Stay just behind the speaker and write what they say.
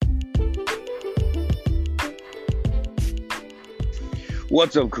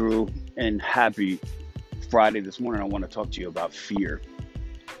What's up, crew? And happy Friday. This morning, I want to talk to you about fear.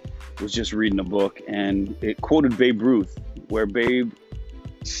 I was just reading a book and it quoted Babe Ruth, where Babe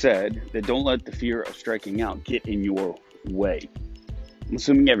said that don't let the fear of striking out get in your way. I'm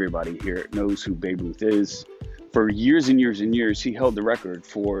assuming everybody here knows who Babe Ruth is. For years and years and years, he held the record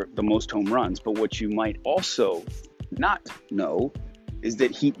for the most home runs. But what you might also not know is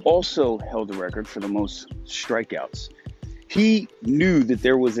that he also held the record for the most strikeouts. He knew that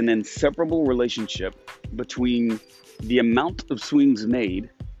there was an inseparable relationship between the amount of swings made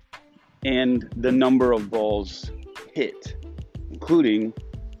and the number of balls hit, including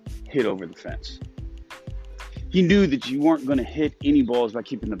hit over the fence. He knew that you weren't going to hit any balls by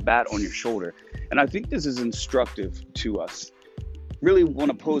keeping the bat on your shoulder. And I think this is instructive to us. Really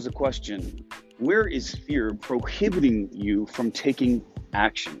want to pose a question. Where is fear prohibiting you from taking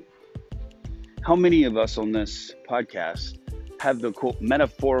action? How many of us on this podcast have the quote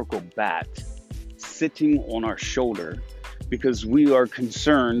metaphorical bat sitting on our shoulder because we are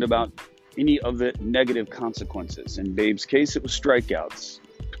concerned about any of the negative consequences? In Babe's case, it was strikeouts,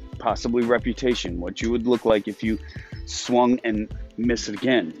 possibly reputation, what you would look like if you swung and missed it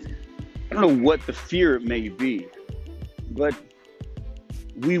again. I don't know what the fear may be, but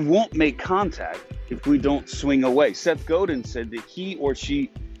we won't make contact if we don't swing away. Seth Godin said that he or she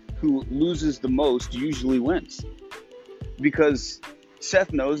who loses the most usually wins, because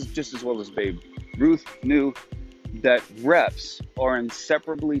Seth knows just as well as Babe Ruth knew that reps are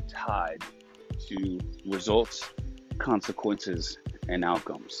inseparably tied to results, consequences, and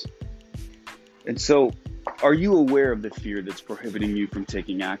outcomes. And so, are you aware of the fear that's prohibiting you from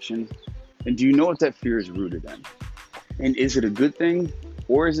taking action? And do you know what that fear is rooted in? And is it a good thing,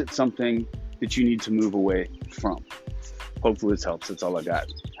 or is it something that you need to move away from? Hopefully this helps. That's all I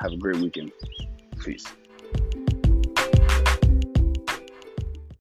got. Have a great weekend. Peace.